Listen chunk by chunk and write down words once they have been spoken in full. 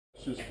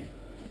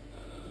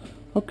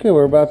Okay,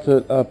 we're about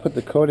to put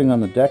the coating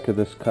on the deck of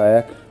this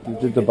kayak. We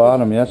did the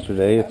bottom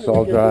yesterday. It's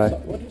all dry.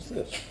 What is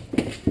this?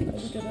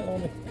 Get that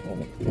on me.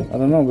 I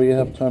don't know, but you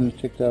have time to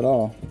take that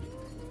off.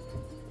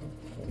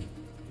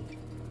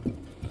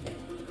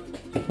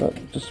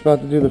 But just about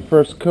to do the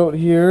first coat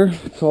here.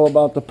 It's all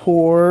about the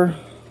pour.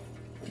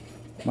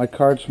 My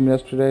cards from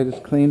yesterday,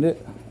 just cleaned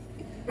it.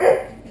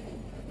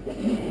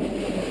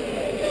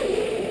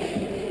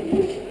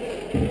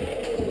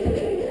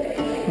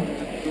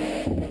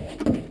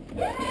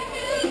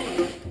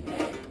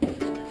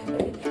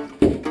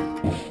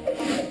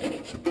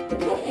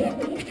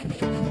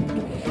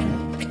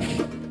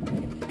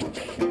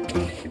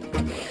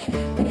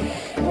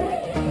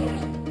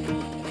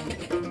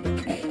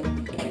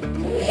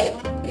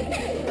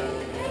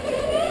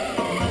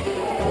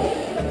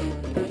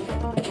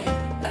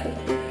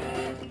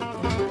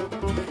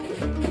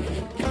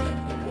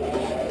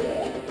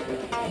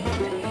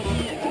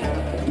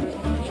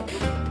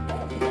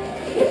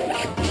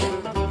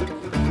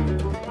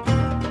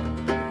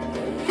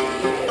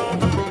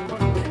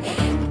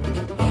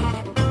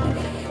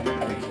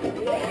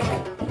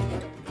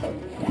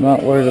 I'm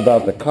not worried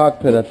about the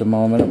cockpit at the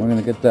moment. We're going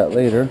to get that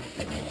later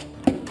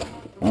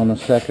on the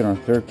second or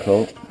third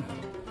coat.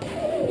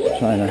 Just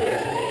trying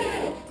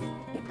to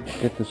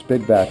get this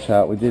big batch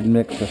out. We did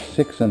mix a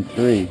 6 and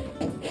 3.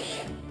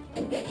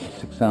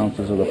 6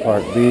 ounces of the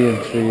part B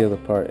and 3 of the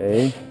part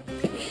A.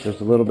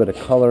 There's a little bit of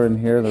color in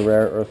here, the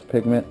rare earth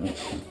pigment.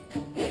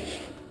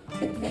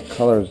 The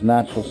color is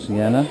natural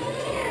sienna.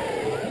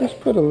 Just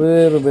put a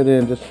little bit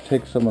in just to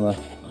take some of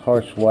the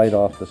harsh white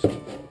off this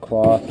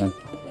cloth, and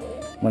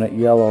when it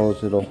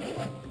yellows, it'll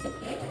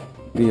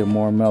be a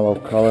more mellow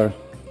color.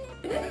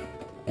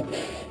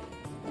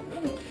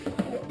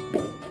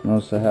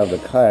 Notice I have the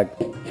kayak.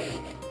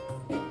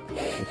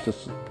 It's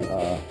just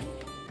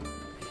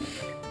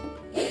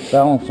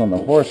balance on the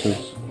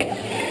horses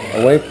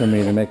away from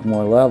me to make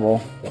more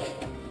level,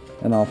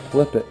 and I'll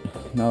flip it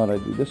now that I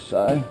do this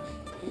side.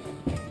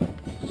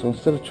 So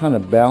instead of trying to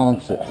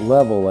balance it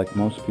level like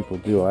most people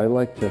do, I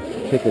like to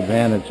take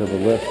advantage of the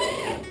lift.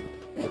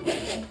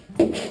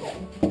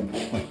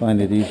 I find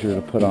it easier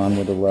to put on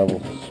with a level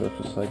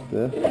surface like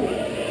this.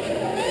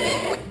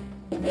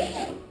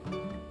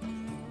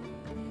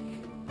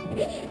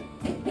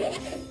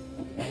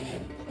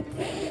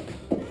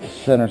 The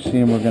center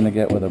seam we're going to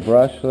get with a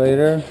brush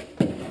later.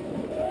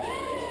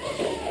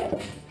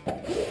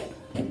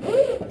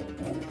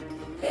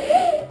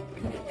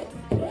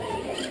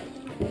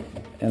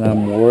 And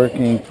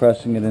I'm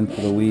pressing it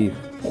into the weave.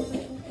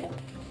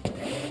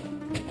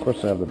 Of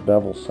course, I have the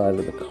bevel side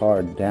of the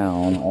card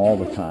down all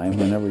the time.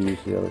 I never use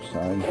the other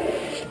side.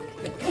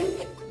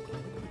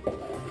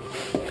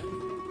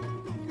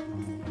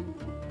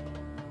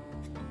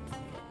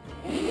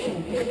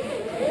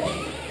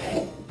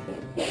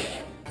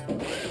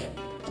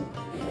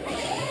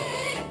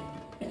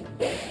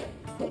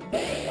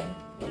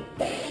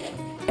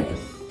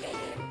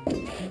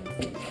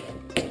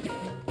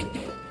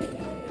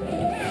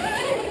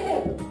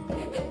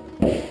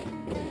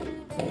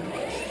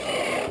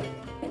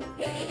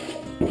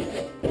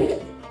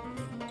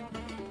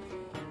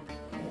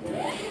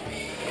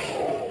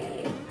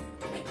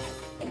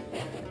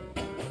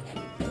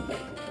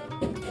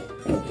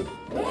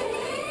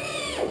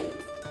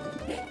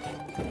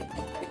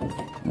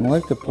 I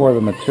like to pour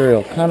the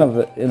material kind of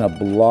in a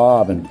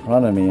blob in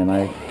front of me, and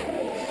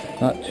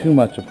not too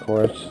much, of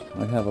course.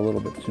 I have a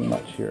little bit too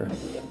much here.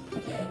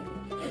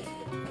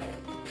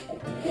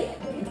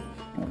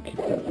 I'll keep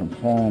that from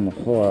falling on the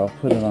floor. I'll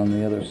put it on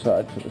the other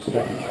side for the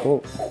second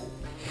coat.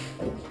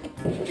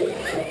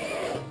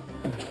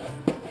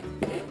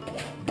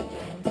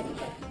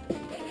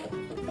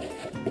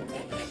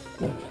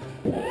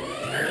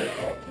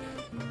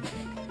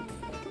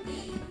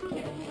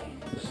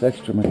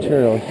 Extra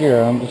material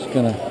here, I'm just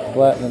going to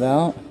flatten it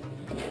out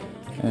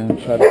and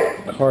try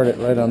to card it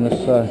right on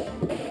this side.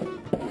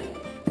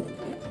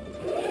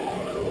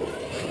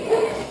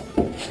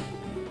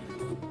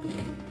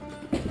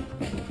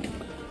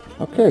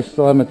 Okay,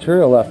 still have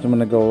material left. I'm going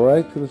to go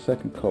right to the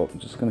second coat. I'm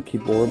just going to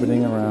keep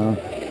orbiting around,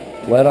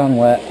 wet on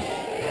wet.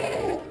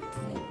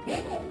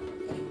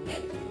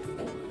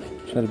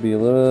 Try to be a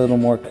little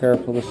more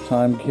careful this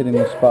time, hitting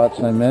the spots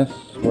I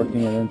missed,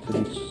 working it into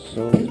these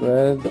sew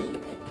threads.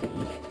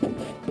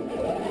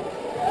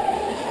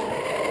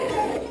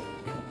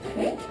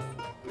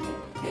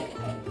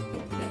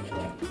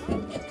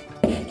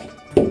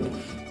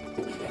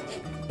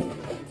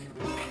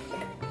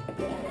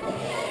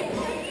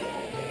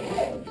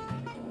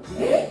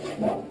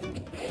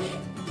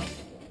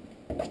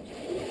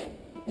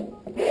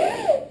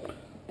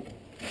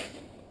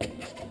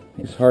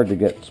 It's hard to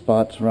get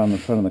spots around the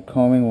front of the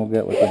combing. We'll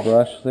get with the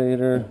brush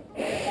later.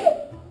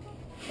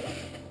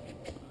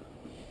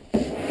 A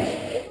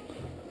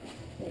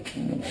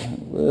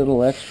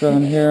little extra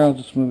on here. I'll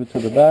just move it to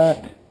the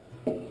back.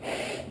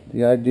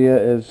 The idea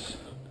is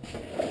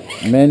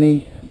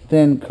many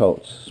thin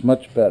coats. It's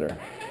much better.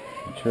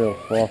 Material will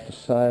fall off the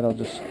side. I'll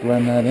just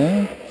blend that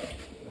in.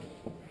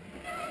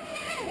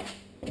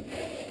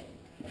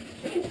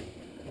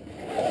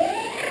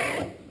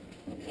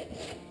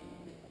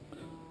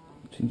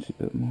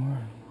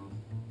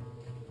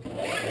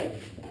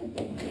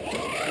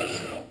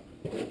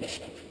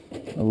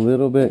 A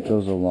little bit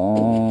goes a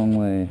long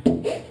way.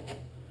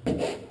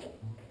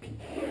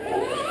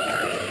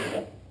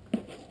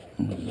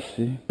 Let's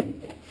see.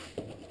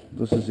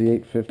 This is the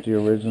 850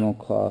 original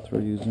cloth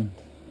we're using.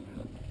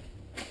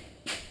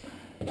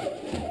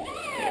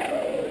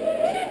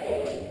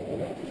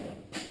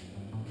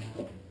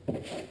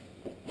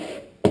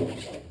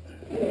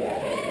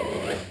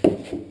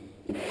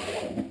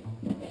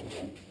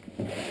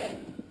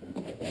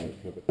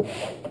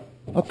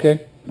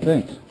 Okay,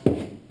 thanks.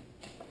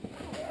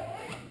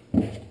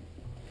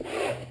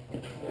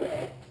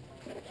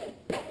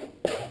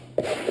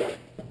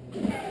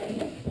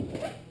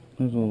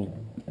 There's a little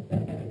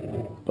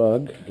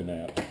bug.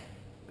 Gnat.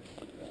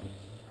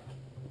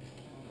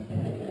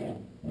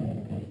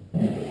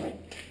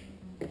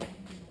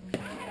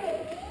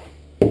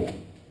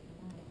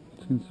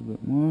 Seems a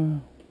bit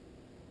more.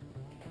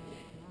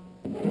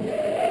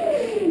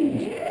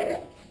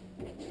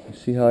 You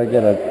see how I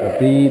get a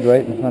bead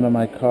right in front of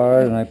my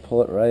card and I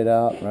pull it right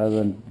out rather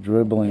than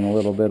dribbling a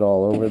little bit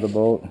all over the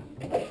boat?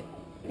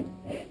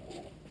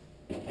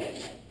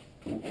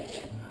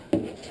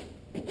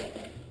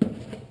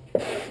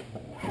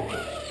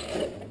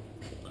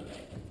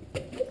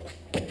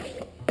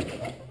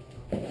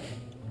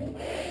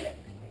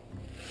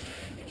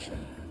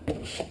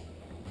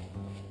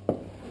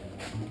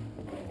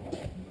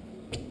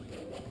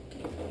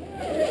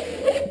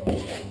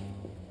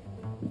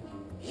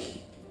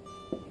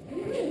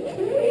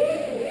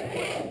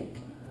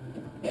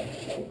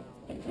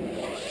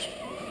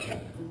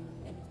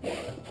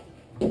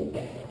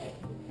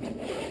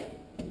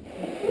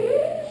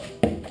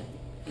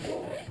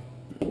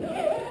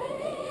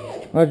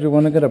 Roger,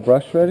 want to get a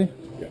brush ready?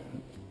 Yeah.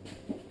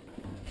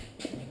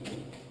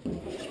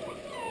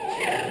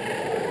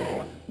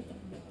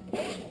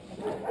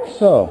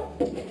 So,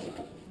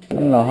 I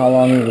don't know how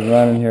long we've been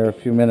running here, a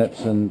few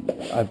minutes, and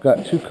I've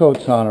got 2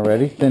 coats on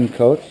already, thin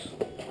coats.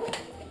 You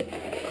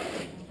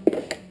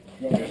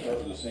want me to start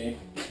with the seam?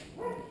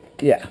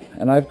 Yeah,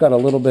 and I've got a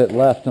little bit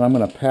left, and I'm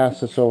going to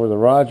pass this over to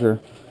Roger.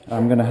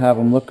 I'm going to have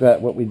him look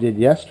at what we did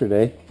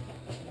yesterday.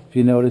 If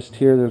you noticed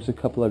here, there's a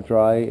couple of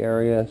dry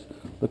areas.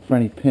 Look for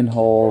any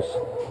pinholes,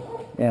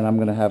 and I'm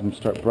going to have him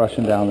start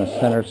brushing down the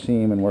center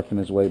seam and working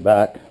his way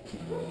back.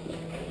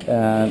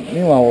 And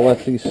meanwhile, we'll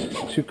let these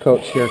 2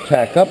 coats here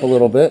tack up a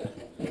little bit,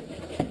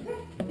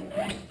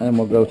 and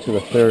we'll go to the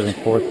 3rd and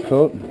 4th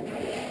coat,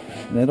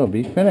 and it'll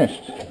be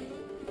finished.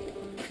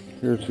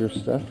 Here's your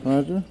stuff,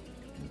 Roger.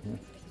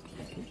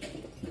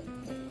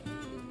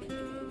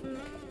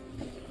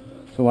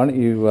 So why don't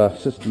you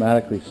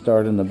systematically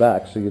start in the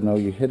back so you know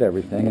you hit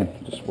everything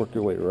and just work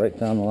your way right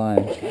down the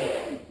line.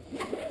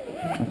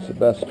 That's the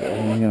best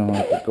way, you don't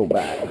have to go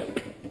back.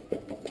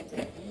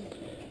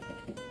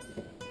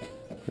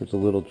 There's a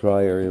little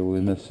dry area we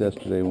missed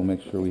yesterday. We'll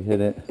make sure we hit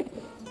it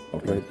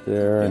right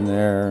there and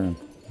there. And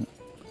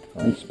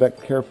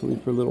inspect carefully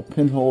for little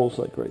pinholes,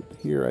 like right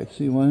here I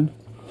see one.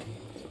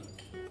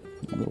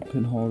 A little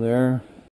pinhole there.